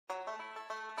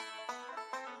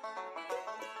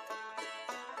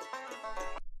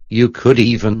You could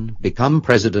even become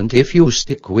president if you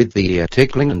stick with the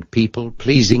ear-tickling and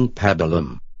people-pleasing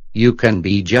pablum. You can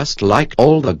be just like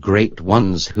all the great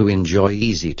ones who enjoy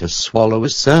easy-to-swallow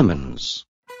sermons.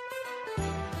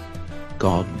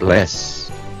 God bless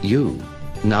you.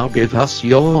 Now give us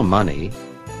your money.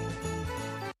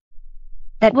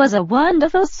 That was a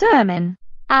wonderful sermon.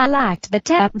 I liked the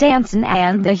tap dancing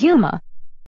and the humor.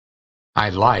 I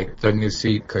like the new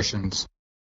seat cushions.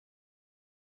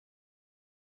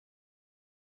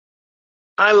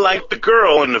 I like the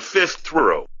girl in the 5th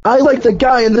row. I like the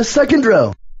guy in the 2nd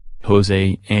row.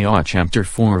 Hosea chapter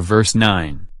 4 verse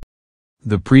 9.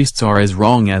 The priests are as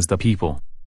wrong as the people.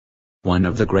 One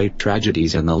of the great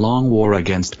tragedies in the long war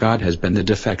against God has been the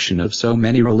defection of so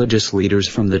many religious leaders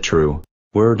from the true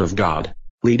Word of God,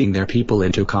 leading their people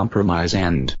into compromise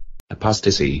and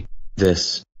apostasy.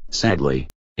 This, sadly,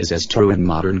 is as true in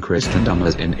modern Christendom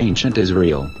as in ancient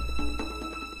Israel.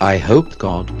 I hope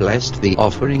God blessed the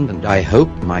offering, and I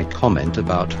hope my comment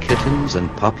about kittens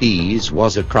and puppies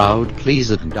was a crowd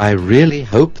pleaser, and I really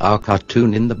hope our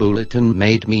cartoon in the bulletin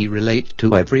made me relate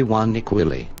to everyone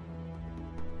equally.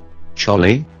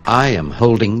 Cholly, I am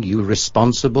holding you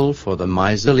responsible for the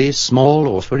miserly small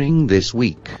offering this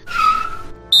week.